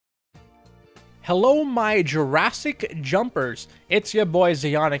Hello my Jurassic Jumpers, it's your boy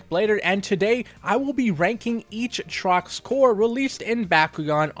Zionic Blader, and today I will be ranking each Trox Core released in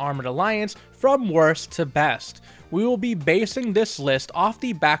Bakugan Armored Alliance from worst to best. We will be basing this list off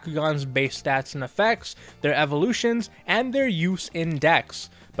the Bakugan's base stats and effects, their evolutions, and their use in decks.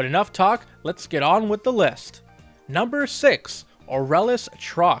 But enough talk, let's get on with the list. Number 6. EVERY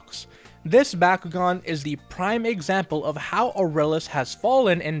Trox. This Bakugan is the prime example of how Aurelius has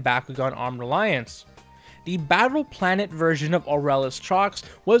fallen in Bakugan Armored Alliance. The Battle Planet version of EVERY Trox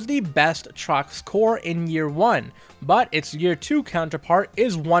was the best Trox Core in Year 1, but its Year 2 counterpart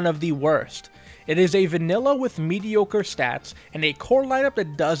is one of the worst. It is a vanilla with mediocre stats and a core lineup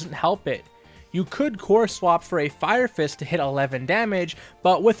that doesn't help it. You could core swap for a Fire Fist to hit 11 damage,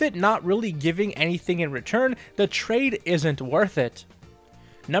 but with it not really giving anything in return, the trade isn't worth it.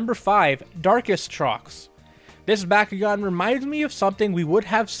 Number 5. Darkest Trox. This Bakugan reminds me of something we would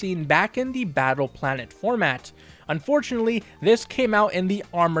have seen back in the Battle Planet format. Unfortunately, this came out in the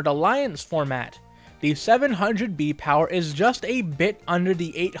Armored Alliance format. The 700 B power is just a bit under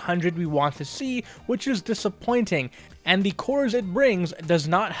the 800 we want to see, which is disappointing, and the cores it brings does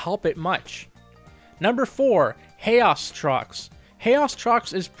not help it much. Number 4. Chaos Trox. Chaos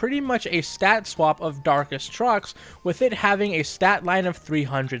Trox is pretty much a stat swap of Darkest Trox, with it having a stat line of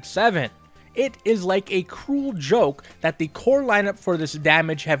 307. It is like a cruel joke that the core lineup for this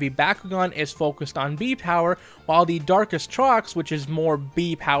damage heavy Bakugan is focused on B power, while the Darkest Trox, which is more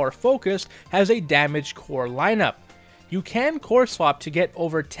B power focused, has a damage core lineup. You can core swap to get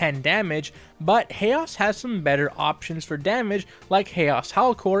over 10 damage, but Chaos has some better options for damage like Chaos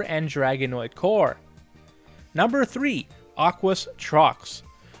Hell Core and Dragonoid Core. Number 3. Aquos Trox.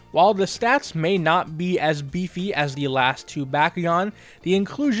 While the stats may not be as beefy as the last two Bakugan, the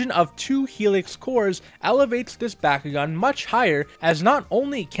inclusion of 2 Helix cores elevates this Bakugan much higher, as not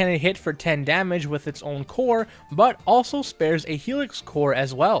only can it hit for 10 damage with its own core, but also spares a Helix core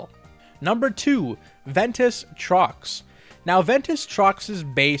as well. Number 2. Ventus Trox. Now Ventus Trox's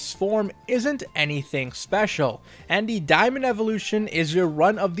base form isn't anything special, and the Diamond evolution is your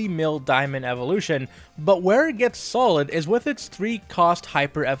run-of-the-mill Diamond evolution, but where it gets solid is with its 3-cost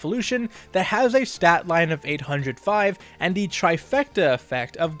Hyper evolution that has a stat line of 805 and the trifecta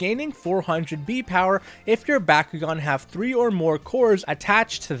effect of gaining 400 B power if your Bakugan have 3 or more cores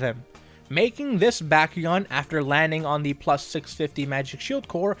attached to them, making this Bakugan, after landing on the plus 650 Magic Shield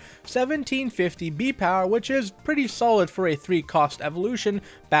Core, 1750 B power, which is pretty solid for a 3-cost evolution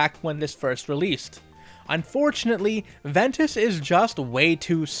back when this first released. Unfortunately, Ventus is just way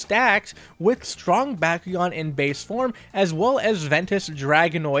too stacked, with strong Bakugan in base form as well as Ventus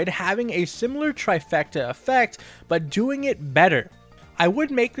Dragonoid having a similar trifecta effect, but doing it better. I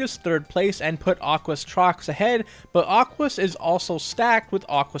would make this 3rd place and put Aquos Trox ahead, but Aquos is also stacked with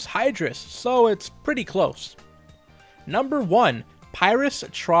Aquos Hydrus, so it's pretty close. Number 1. Pyrus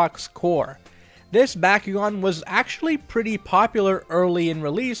Trox Core. This Bakugan was actually pretty popular early in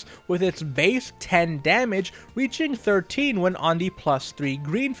release, with its base 10 damage reaching 13 when on the plus 3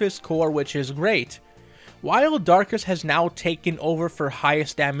 Green Fist Core, which is great. While Darkus has now taken over for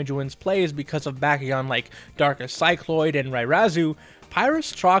highest damage wins plays because of Bakugan like Darkus Cycloid and Rairazu,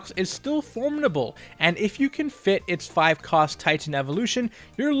 Pyrus Trox is still formidable, and if you can fit its 5-cost Titan evolution,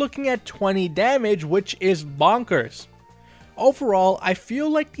 you're looking at 20 damage, which is bonkers. Overall, I feel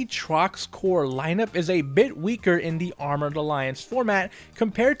like the Trox Core lineup is a bit weaker in the Armored Alliance format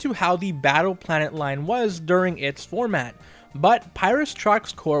compared to how the Battle Planet line was during its format, but Pyrus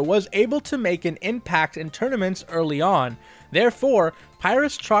Trox Core was able to make an impact in tournaments early on. Therefore,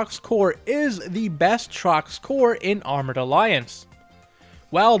 Pyrus Trox Core is the best Trox Core in Armored Alliance.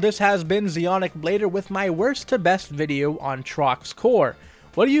 Well, this has been Zionic Blader with my worst to best video on Trox Core.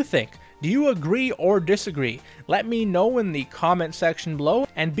 What do you think? Do you agree or disagree? Let me know in the comment section below,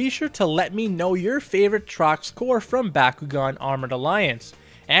 and be sure to let me know your favorite Trox Core from Bakugan Armored Alliance.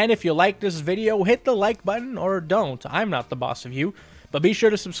 And if you like this video, hit the like button, or don't, I'm not the boss of you. But be sure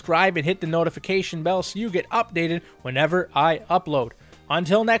to subscribe and hit the notification bell so you get updated whenever I upload.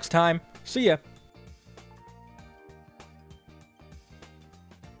 Until next time, see ya!